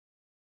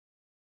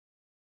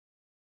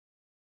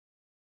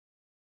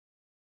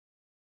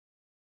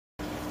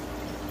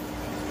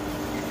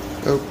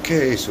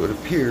Okay, so it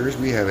appears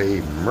we have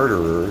a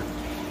murderer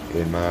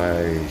in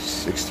my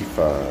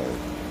 65.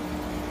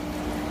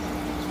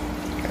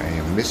 I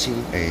am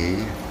missing a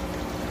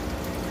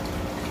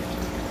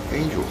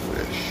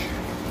angelfish.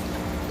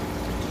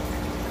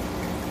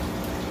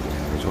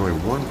 And there's only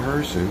one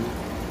person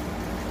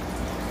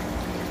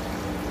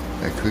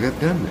that could have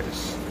done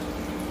this.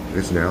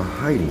 It's now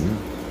hiding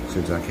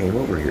since I came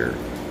over here.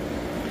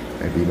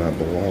 That'd be my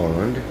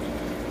blonde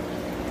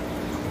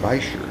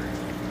Bisher.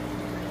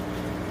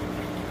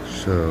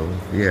 So,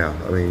 yeah,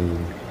 I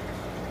mean,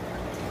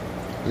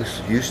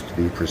 this used to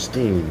be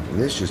pristine, and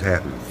this just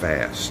happened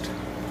fast.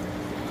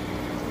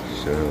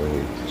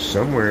 So,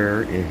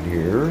 somewhere in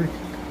here,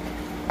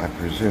 I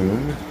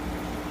presume,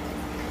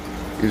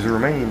 is the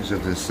remains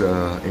of this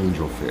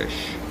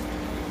angelfish.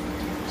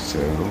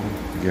 So,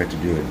 you have to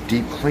do a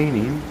deep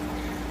cleaning,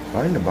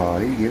 find the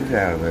body, get it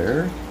out of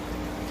there,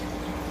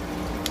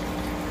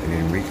 and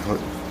then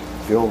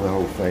refill the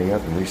whole thing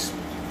up and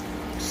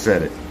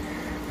reset it.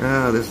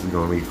 This is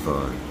going to be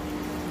fun.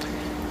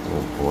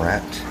 Little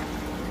brat.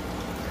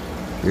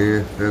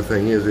 Yeah, the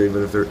thing is,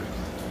 even if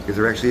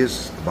there actually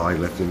is a body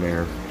left in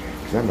there,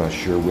 because I'm not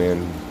sure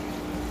when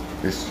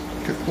this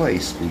took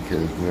place,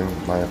 because, well,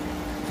 my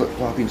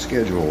flip-flopping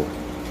schedule.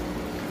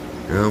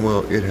 Oh,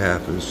 well, it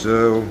happens.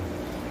 So,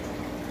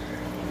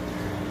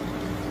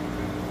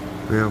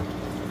 well,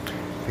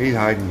 he's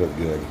hiding but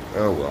good.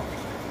 Oh, well.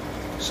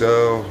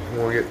 So,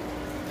 we'll get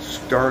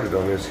started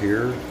on this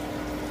here.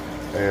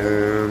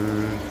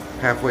 And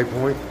halfway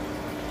point,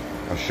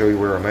 I'll show you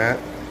where I'm at,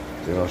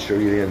 then I'll show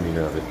you the ending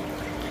of it.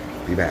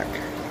 Be back.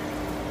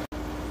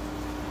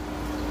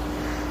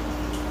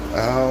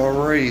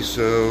 Alrighty,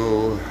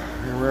 so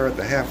here we're at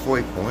the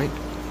halfway point.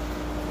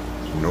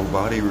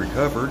 Nobody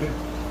recovered.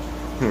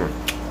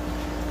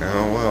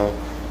 Oh well,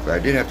 but I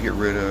did have to get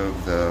rid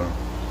of the...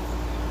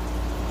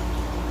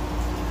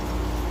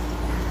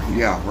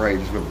 Yeah, right,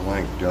 just went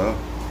blank, duh.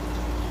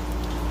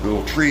 The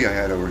little tree I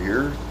had over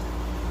here,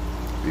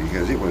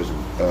 because it was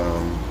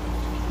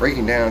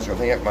breaking down, so I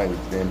think that might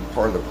have been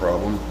part of the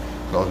problem,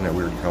 causing that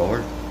weird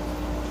color.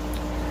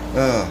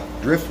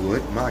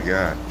 Driftwood, my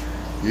God.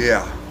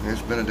 Yeah,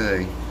 it's been a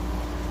day.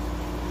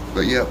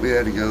 But yeah, we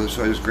had to go,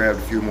 so I just grabbed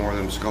a few more of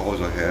them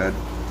skulls I had.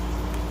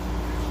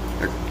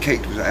 They're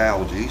caked with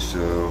algae,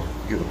 so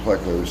give the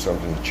pleco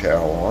something to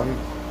chow on,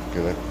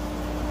 because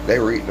they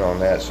were eating on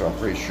that, so I'm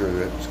pretty sure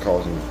that it's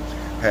causing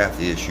half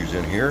the issues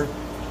in here.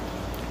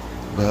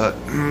 But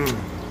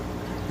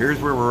here's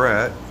where we're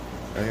at.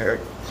 I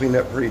cleaned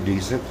up pretty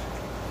decent.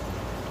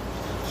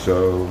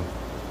 So,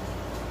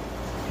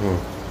 we'll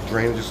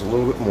drain just a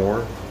little bit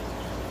more.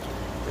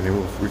 And then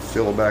we'll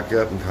refill it back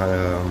up and kind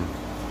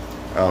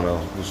of, I don't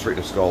know, we'll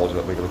straighten the skulls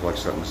up, make it look like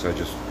something instead of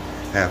just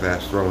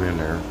half-ass thrown in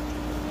there.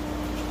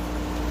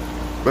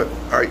 But,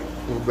 alright,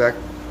 we'll go back,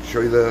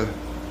 show you the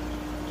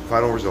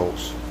final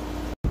results.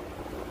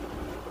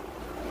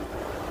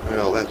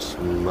 Well, that's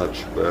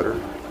much better.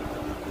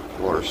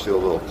 Water's still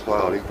a little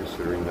cloudy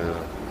considering the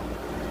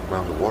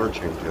amount of water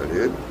change I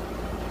did.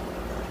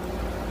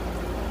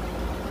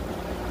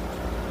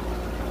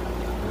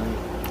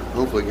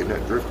 Hopefully getting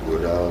that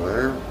driftwood out of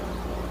there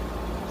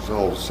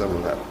solves some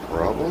of that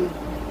problem.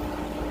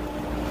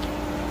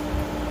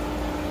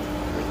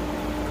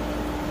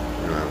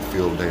 You know, I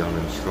feel down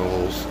in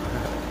skulls.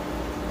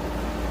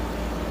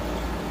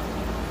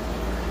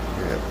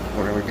 Yeah,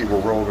 whenever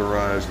people roll their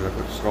eyes when I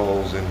put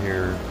skulls in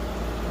here,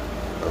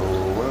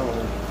 oh well.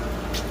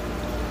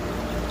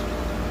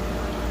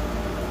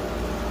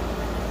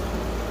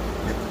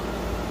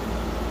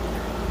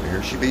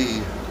 Here she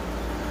be.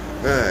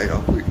 Alright,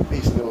 I'll put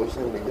piece of those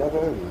things together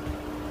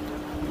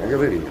and make a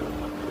video.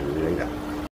 Later.